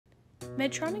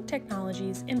Medtronic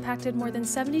technologies impacted more than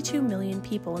 72 million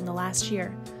people in the last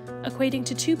year, equating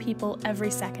to 2 people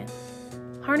every second.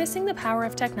 Harnessing the power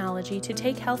of technology to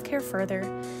take healthcare further,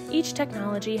 each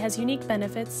technology has unique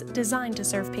benefits designed to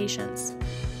serve patients.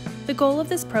 The goal of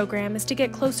this program is to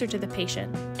get closer to the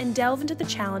patient and delve into the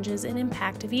challenges and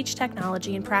impact of each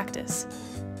technology in practice.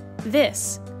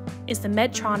 This is the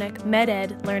Medtronic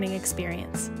MedEd Learning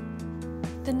Experience.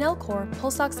 The Nellcor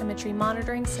pulse oximetry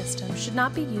monitoring system should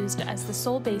not be used as the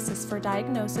sole basis for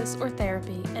diagnosis or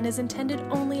therapy and is intended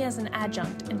only as an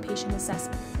adjunct in patient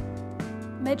assessment.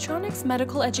 Medtronic's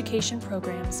medical education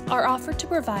programs are offered to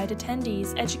provide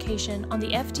attendees education on the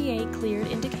FDA-cleared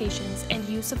indications and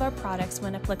use of our products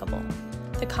when applicable.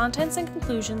 The contents and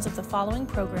conclusions of the following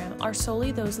program are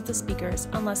solely those of the speakers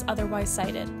unless otherwise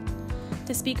cited.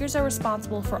 The speakers are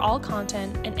responsible for all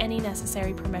content and any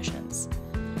necessary permissions.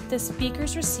 The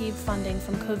speakers receive funding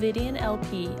from Covidian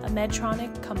LP, a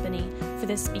Medtronic company, for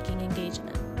this speaking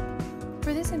engagement.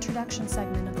 For this introduction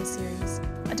segment of the series,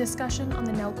 a discussion on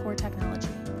the Nellcor technology.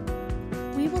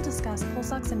 We will discuss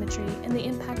pulse oximetry and the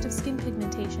impact of skin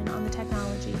pigmentation on the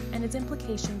technology and its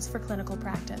implications for clinical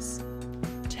practice.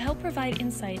 To help provide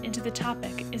insight into the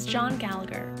topic is John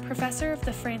Gallagher, professor of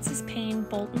the Francis Payne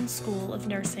Bolton School of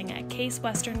Nursing at Case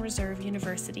Western Reserve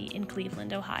University in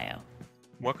Cleveland, Ohio.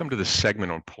 Welcome to this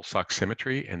segment on pulse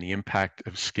oximetry and the impact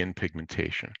of skin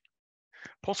pigmentation.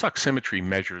 Pulse oximetry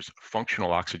measures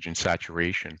functional oxygen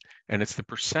saturation, and it's the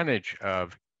percentage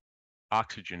of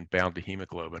oxygen bound to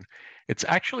hemoglobin. It's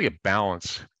actually a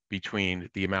balance between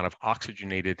the amount of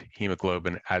oxygenated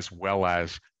hemoglobin as well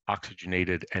as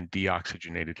oxygenated and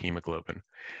deoxygenated hemoglobin.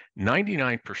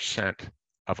 99%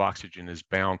 of oxygen is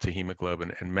bound to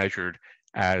hemoglobin and measured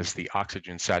as the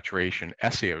oxygen saturation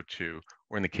SaO2,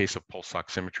 or in the case of pulse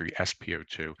oximetry,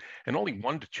 SpO2, and only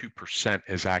 1 to 2%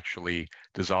 is actually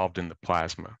dissolved in the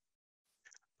plasma.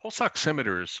 Pulse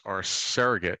oximeters are a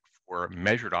surrogate for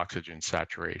measured oxygen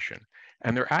saturation,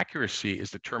 and their accuracy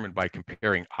is determined by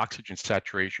comparing oxygen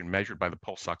saturation measured by the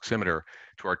pulse oximeter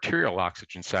to arterial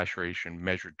oxygen saturation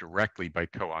measured directly by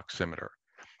co-oximeter.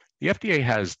 The FDA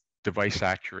has device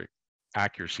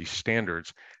accuracy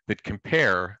standards that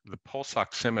compare the pulse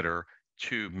oximeter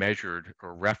to measured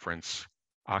or reference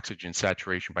oxygen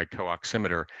saturation by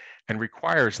co-oximeter and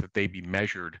requires that they be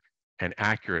measured and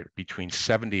accurate between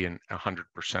 70 and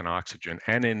 100% oxygen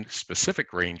and in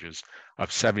specific ranges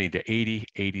of 70 to 80,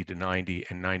 80 to 90,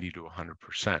 and 90 to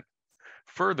 100%.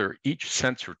 Further, each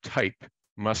sensor type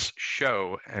must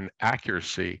show an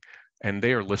accuracy, and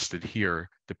they are listed here,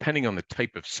 depending on the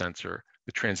type of sensor,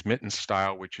 the transmittance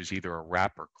style, which is either a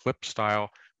wrap or clip style,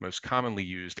 most commonly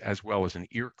used, as well as an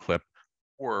ear clip,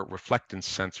 or reflectance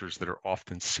sensors that are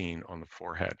often seen on the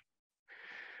forehead.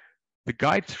 The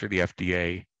guidance for the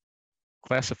FDA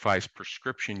classifies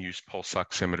prescription use pulse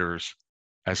oximeters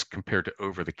as compared to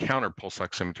over-the-counter pulse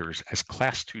oximeters as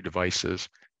class 2 devices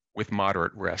with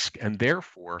moderate risk, and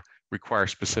therefore require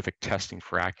specific testing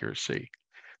for accuracy.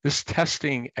 This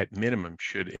testing at minimum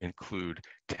should include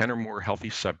 10 or more healthy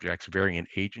subjects varying in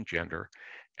age and gender,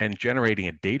 and generating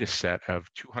a data set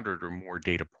of 200 or more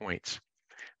data points.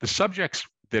 The subjects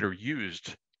that are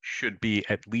used should be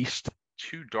at least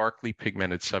 2 darkly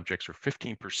pigmented subjects, or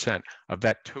 15% of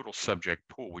that total subject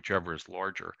pool, whichever is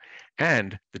larger.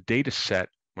 And the data set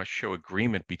must show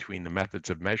agreement between the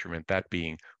methods of measurement, that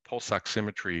being pulse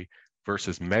oximetry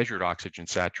versus measured oxygen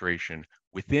saturation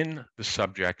within the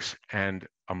subjects and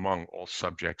among all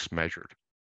subjects measured.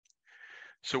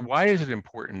 So why is it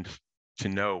important to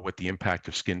know what the impact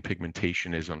of skin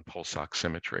pigmentation is on pulse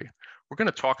oximetry? We're going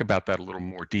to talk about that a little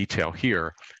more detail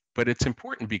here, but it's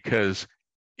important because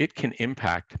it can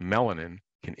impact melanin,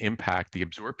 can impact the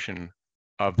absorption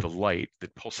of the light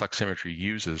that pulse oximetry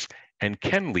uses, and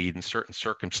can lead in certain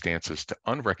circumstances to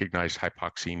unrecognized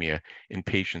hypoxemia in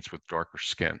patients with darker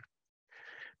skin.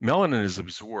 Melanin is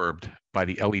absorbed by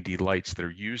the LED lights that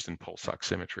are used in pulse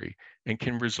oximetry and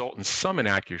can result in some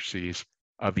inaccuracies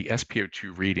of the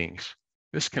SpO2 readings.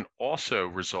 This can also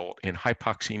result in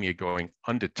hypoxemia going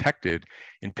undetected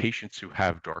in patients who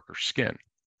have darker skin.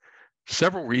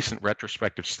 Several recent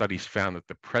retrospective studies found that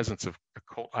the presence of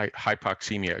occult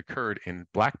hypoxemia occurred in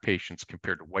Black patients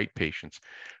compared to white patients,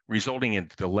 resulting in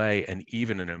delay and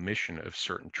even an omission of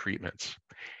certain treatments.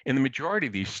 In the majority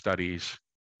of these studies,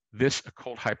 this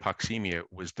occult hypoxemia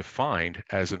was defined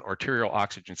as an arterial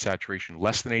oxygen saturation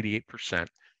less than 88%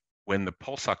 when the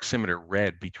pulse oximeter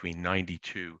read between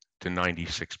 92 to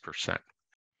 96%.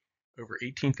 Over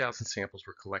 18,000 samples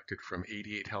were collected from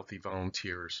 88 healthy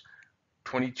volunteers.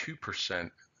 22%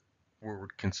 were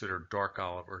considered dark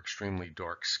olive or extremely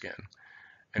dark skin.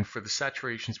 And for the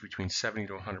saturations between 70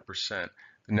 to 100%,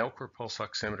 The Nellcor pulse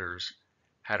oximeters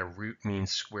had a root mean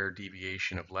square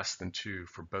deviation of less than 2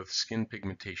 for both skin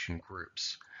pigmentation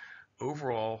groups.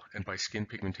 Overall, and by skin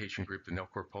pigmentation group, the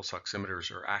Nellcor pulse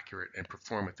oximeters are accurate and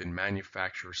perform within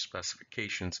manufacturer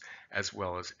specifications as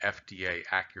well as FDA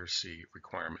accuracy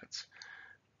requirements.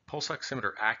 Pulse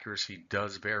oximeter accuracy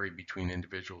does vary between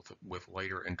individuals with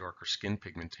lighter and darker skin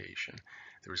pigmentation.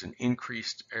 There is an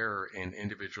increased error in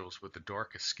individuals with the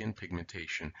darkest skin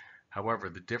pigmentation. However,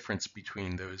 the difference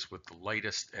between those with the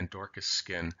lightest and darkest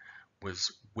skin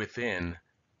was within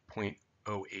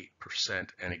 0.08%,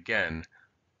 and again,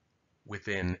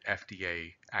 within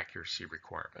FDA accuracy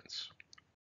requirements.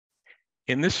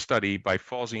 In this study by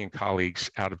Falsey and colleagues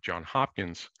out of Johns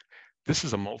Hopkins, this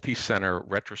is a multi-center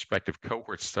retrospective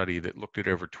cohort study that looked at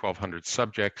over 1,200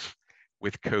 subjects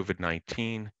with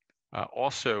COVID-19,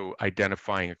 also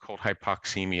identifying occult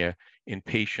hypoxemia in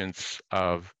patients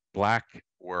of Black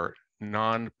or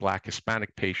non-Black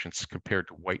Hispanic patients compared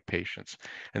to white patients.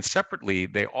 And separately,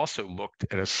 they also looked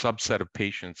at a subset of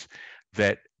patients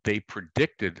that they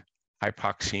predicted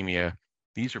hypoxemia.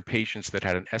 These are patients that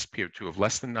had an SpO2 of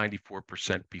less than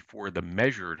 94% before the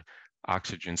measured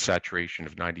oxygen saturation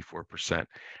of 94%.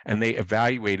 And they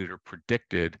evaluated or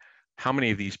predicted how many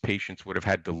of these patients would have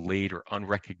had delayed or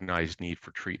unrecognized need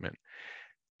for treatment.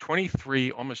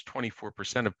 23, almost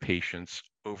 24% of patients,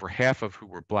 over half of who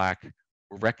were Black,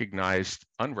 were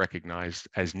unrecognized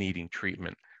as needing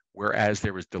treatment, whereas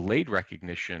there was delayed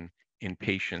recognition in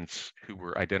patients who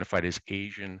were identified as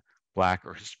Asian, Black,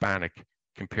 or Hispanic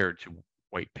compared to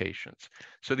white patients.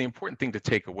 So the important thing to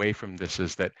take away from this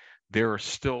is that there are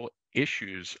still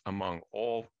issues among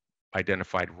all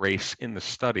identified race in the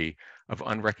study of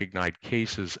unrecognized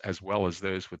cases as well as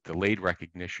those with delayed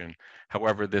recognition.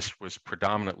 However, this was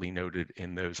predominantly noted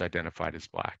in those identified as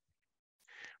Black.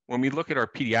 When we look at our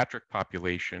pediatric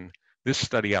population, this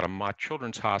study out of Mott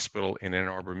Children's Hospital in Ann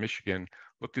Arbor, Michigan,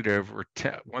 looked at over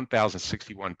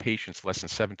 1,061 patients less than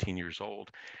 17 years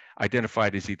old,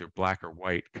 identified as either Black or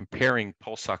white, comparing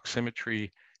pulse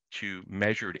oximetry to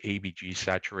measured ABG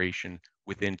saturation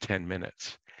within 10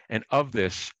 minutes. And of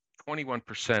this,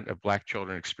 21% of Black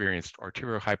children experienced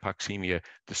arterial hypoxemia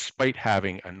despite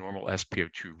having a normal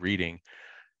SpO2 reading,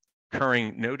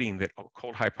 noting that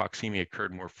cold hypoxemia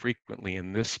occurred more frequently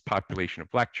in this population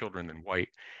of Black children than white.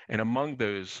 And among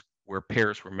those where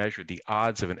pairs were measured, the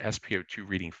odds of an SpO2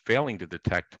 reading failing to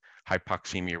detect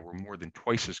hypoxemia were more than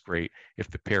twice as great if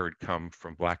the pair had come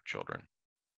from Black children.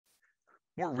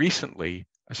 More recently,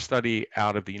 a study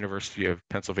out of the University of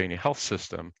Pennsylvania Health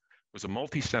System was a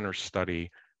multi-center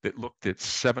study that looked at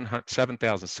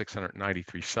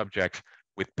 7,693 subjects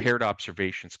with paired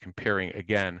observations comparing,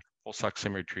 again, pulse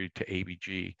oximetry to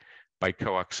ABG by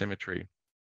co-oximetry.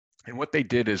 And what they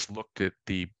did is looked at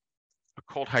the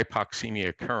occult hypoxemia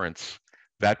occurrence,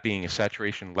 that being a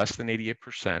saturation less than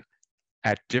 88%,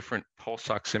 at different pulse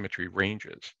oximetry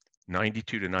ranges,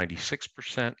 92 to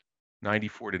 96%,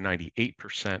 94 to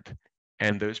 98%,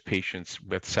 and those patients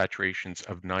with saturations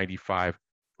of 95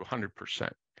 to 100%.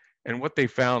 And what they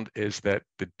found is that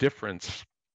the difference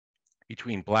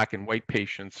between Black and white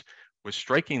patients was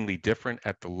strikingly different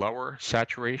at the lower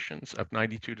saturations of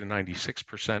 92 to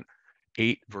 96%,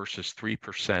 8 versus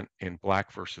 3% in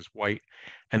Black versus white,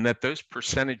 and that those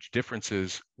percentage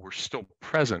differences were still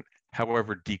present,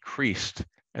 however decreased,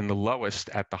 and the lowest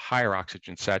at the higher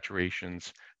oxygen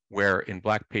saturations, where in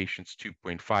Black patients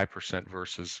 2.5%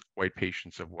 versus white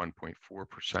patients of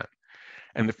 1.4%.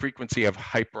 And the frequency of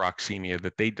hyperoxemia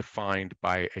that they defined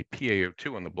by a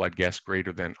PaO2 on the blood gas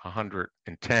greater than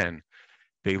 110,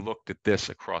 they looked at this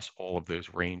across all of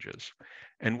those ranges.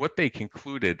 And what they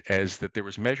concluded is that there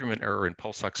was measurement error in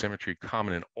pulse oximetry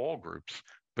common in all groups,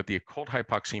 but the occult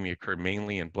hypoxemia occurred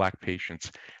mainly in Black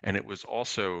patients, and it was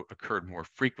also occurred more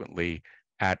frequently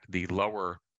at the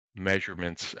lower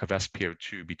measurements of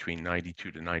SpO2 between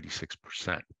 92 to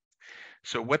 96%.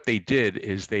 So what they did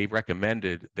is they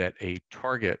recommended that a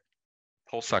target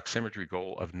pulse oximetry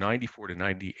goal of 94 to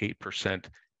 98%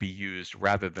 be used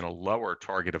rather than a lower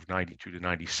target of 92 to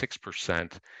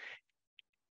 96%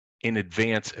 in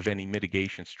advance of any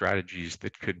mitigation strategies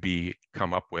that could be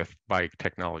come up with by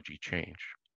technology change.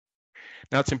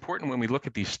 Now, it's important when we look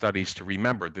at these studies to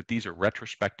remember that these are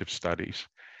retrospective studies,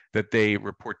 that they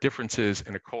report differences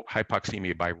in occult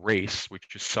hypoxemia by race,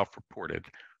 which is self-reported,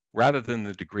 rather than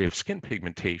the degree of skin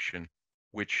pigmentation,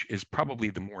 which is probably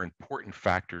the more important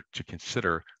factor to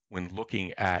consider when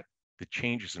looking at the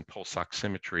changes in pulse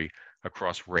oximetry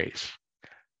across race.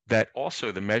 That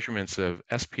also the measurements of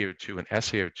SpO2 and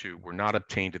SaO2 were not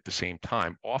obtained at the same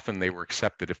time. Often they were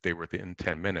accepted if they were within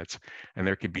 10 minutes, and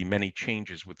there could be many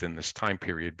changes within this time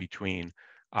period between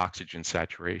oxygen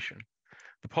saturation.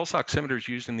 The pulse oximeters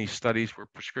used in these studies were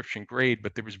prescription grade,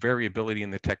 but there was variability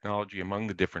in the technology among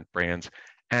the different brands,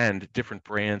 and different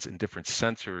brands and different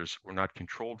sensors were not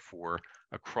controlled for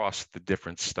across the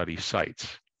different study sites.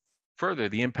 Further,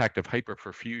 the impact of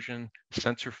hyperperfusion,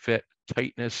 sensor fit,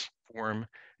 tightness, form,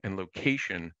 and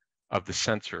location of the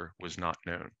sensor was not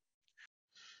known.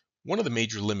 One of the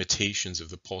major limitations of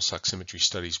the pulse oximetry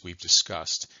studies we've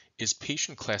discussed is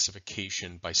patient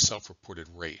classification by self-reported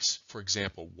race, for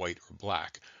example, white or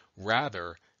black,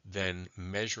 rather than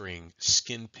measuring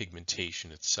skin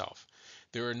pigmentation itself.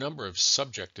 There are a number of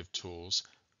subjective tools,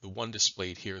 the one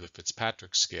displayed here, the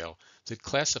Fitzpatrick scale, that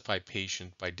classify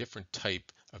patient by different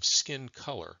type of skin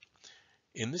color.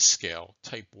 In this scale,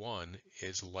 type 1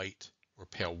 is light or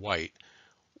pale white,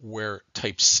 where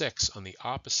type 6 on the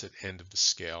opposite end of the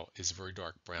scale is very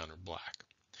dark brown or black.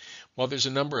 While there's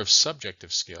a number of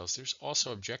subjective scales, there's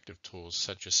also objective tools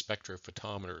such as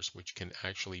spectrophotometers, which can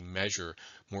actually measure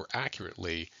more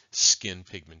accurately skin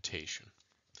pigmentation.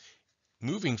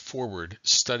 Moving forward,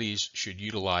 studies should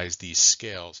utilize these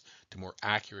scales to more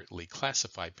accurately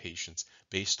classify patients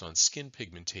based on skin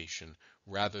pigmentation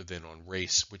rather than on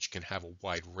race, which can have a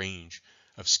wide range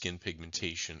of skin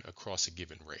pigmentation across a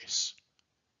given race.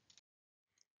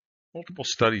 Multiple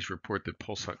studies report that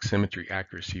pulse oximetry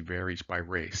accuracy varies by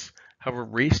race. However,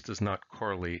 race does not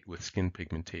correlate with skin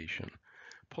pigmentation.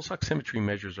 Pulse oximetry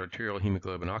measures arterial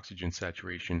hemoglobin oxygen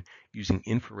saturation using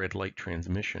infrared light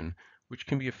transmission, which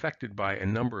can be affected by a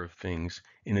number of things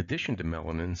in addition to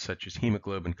melanin, such as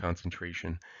hemoglobin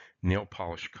concentration, nail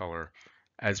polish color,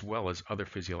 as well as other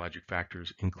physiologic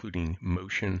factors, including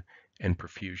motion and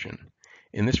perfusion.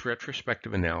 In this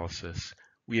retrospective analysis,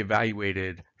 we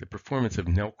evaluated the performance of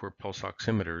Nellcor pulse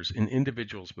oximeters in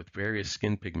individuals with various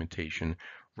skin pigmentation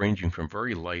ranging from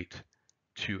very light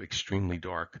to extremely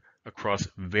dark across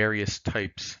various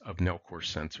types of Nellcor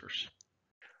sensors.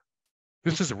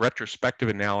 This is a retrospective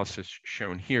analysis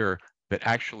shown here that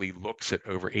actually looks at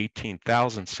over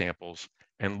 18,000 samples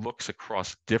and looks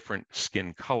across different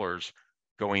skin colors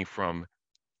going from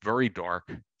very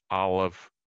dark olive,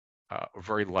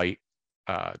 very light,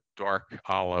 dark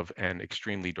olive, and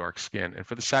extremely dark skin. And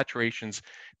for the saturations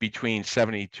between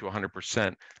 70 to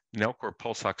 100%, Nellcor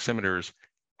pulse oximeters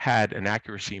had an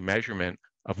accuracy measurement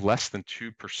of less than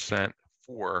 2%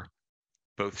 for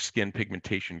both skin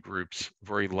pigmentation groups,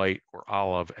 very light or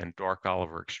olive and dark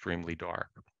olive or extremely dark.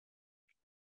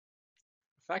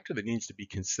 A factor that needs to be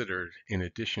considered in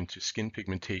addition to skin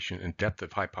pigmentation and depth of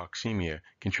hypoxemia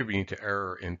contributing to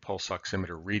error in pulse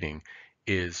oximeter reading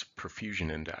is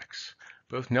perfusion index.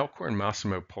 Both Nellcor and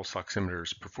Masimo pulse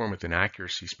oximeters perform within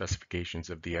accuracy specifications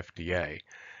of the FDA.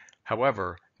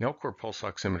 However, Nellcor pulse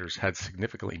oximeters had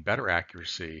significantly better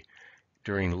accuracy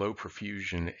during low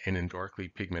perfusion and in darkly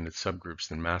pigmented subgroups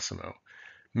than Masimo.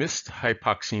 Missed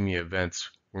hypoxemia events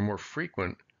were more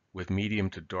frequent with medium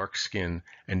to dark skin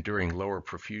and during lower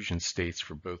perfusion states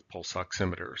for both pulse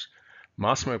oximeters.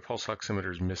 Masimo pulse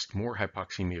oximeters missed more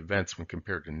hypoxemia events when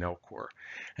compared to Nellcor,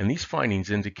 and these findings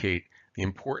indicate the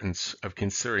importance of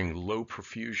considering low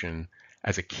perfusion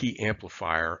as a key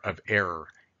amplifier of error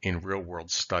in real-world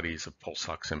studies of pulse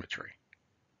oximetry.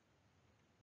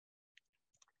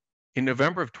 In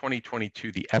November of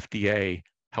 2022, the FDA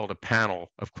held a panel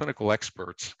of clinical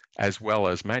experts as well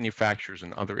as manufacturers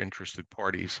and other interested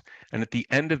parties. And at the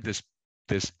end of this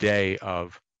day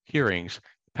of hearings,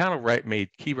 the panel made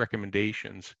key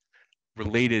recommendations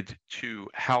related to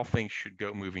how things should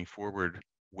go moving forward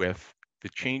with the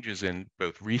changes in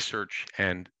both research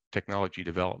and technology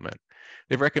development.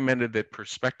 They've recommended that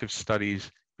prospective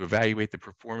studies to evaluate the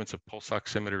performance of pulse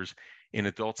oximeters in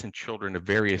adults and children of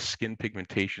various skin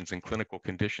pigmentations and clinical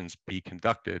conditions be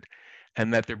conducted,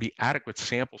 and that there be adequate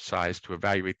sample size to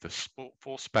evaluate the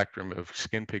full spectrum of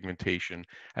skin pigmentation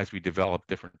as we develop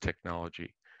different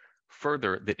technology.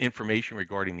 Further, that information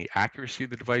regarding the accuracy of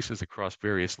the devices across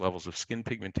various levels of skin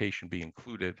pigmentation be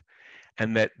included,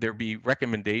 and that there be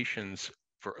recommendations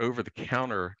for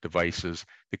over-the-counter devices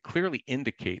that clearly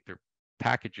indicate their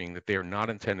packaging that they are not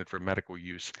intended for medical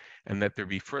use, and that there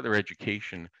be further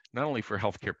education not only for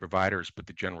healthcare providers but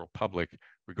the general public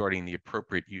regarding the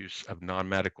appropriate use of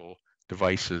non-medical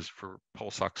devices for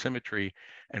pulse oximetry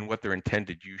and what their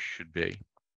intended use should be.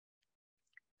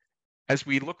 As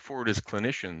we look forward as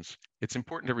clinicians, it's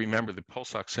important to remember that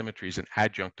pulse oximetry is an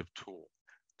adjunctive tool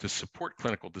to support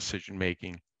clinical decision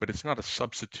making, but it's not a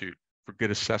substitute for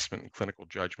good assessment and clinical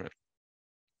judgment.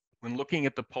 When looking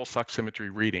at the pulse oximetry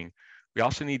reading, we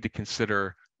also need to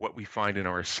consider what we find in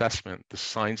our assessment, the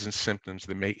signs and symptoms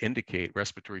that may indicate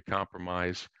respiratory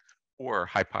compromise or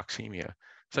hypoxemia,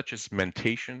 such as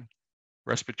mentation,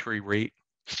 respiratory rate,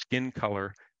 skin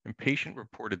color, and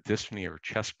patient-reported dyspnea or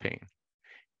chest pain.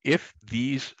 If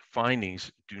these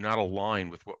findings do not align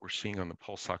with what we're seeing on the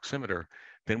pulse oximeter,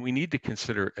 then we need to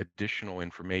consider additional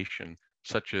information,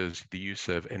 such as the use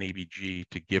of an ABG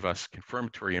to give us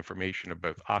confirmatory information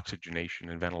about oxygenation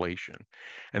and ventilation,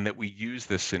 and that we use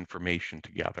this information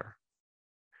together.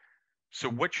 So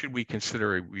what should we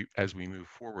consider as we move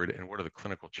forward, and what are the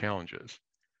clinical challenges?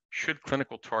 Should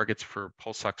clinical targets for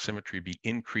pulse oximetry be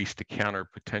increased to counter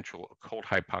potential occult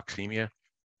hypoxemia?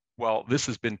 Well, this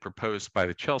has been proposed by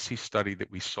the Chelsea study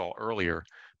that we saw earlier,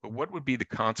 but what would be the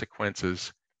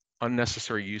consequences?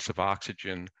 Unnecessary use of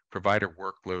oxygen, provider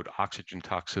workload, oxygen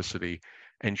toxicity,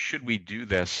 and should we do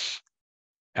this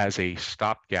as a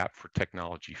stopgap for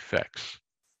technology fix?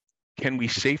 Can we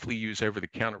safely use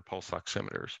over-the-counter pulse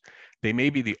oximeters? They may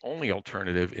be the only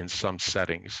alternative in some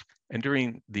settings, and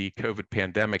during the COVID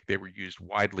pandemic, they were used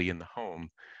widely in the home,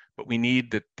 but we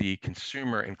need that the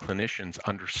consumer and clinicians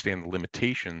understand the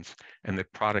limitations and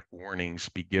that product warnings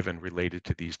be given related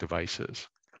to these devices.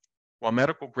 While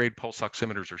medical-grade pulse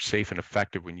oximeters are safe and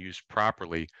effective when used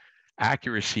properly,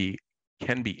 accuracy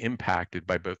can be impacted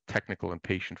by both technical and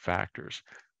patient factors.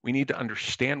 We need to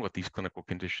understand what these clinical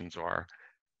conditions are,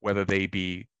 whether they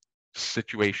be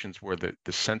situations where the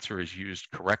sensor is used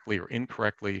correctly or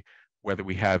incorrectly, whether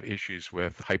we have issues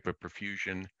with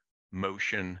hypoperfusion,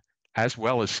 motion, as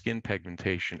well as skin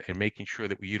pigmentation, and making sure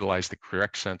that we utilize the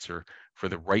correct sensor for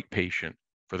the right patient,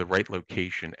 for the right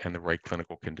location, and the right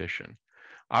clinical condition.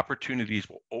 Opportunities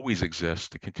will always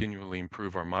exist to continually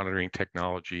improve our monitoring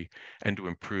technology and to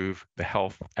improve the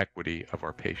health equity of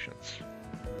our patients.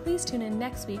 Please tune in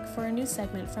next week for a new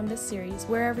segment from this series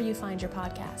wherever you find your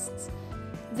podcasts.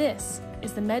 This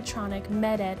is the Medtronic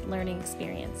MedEd Learning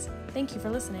Experience. Thank you for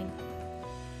listening.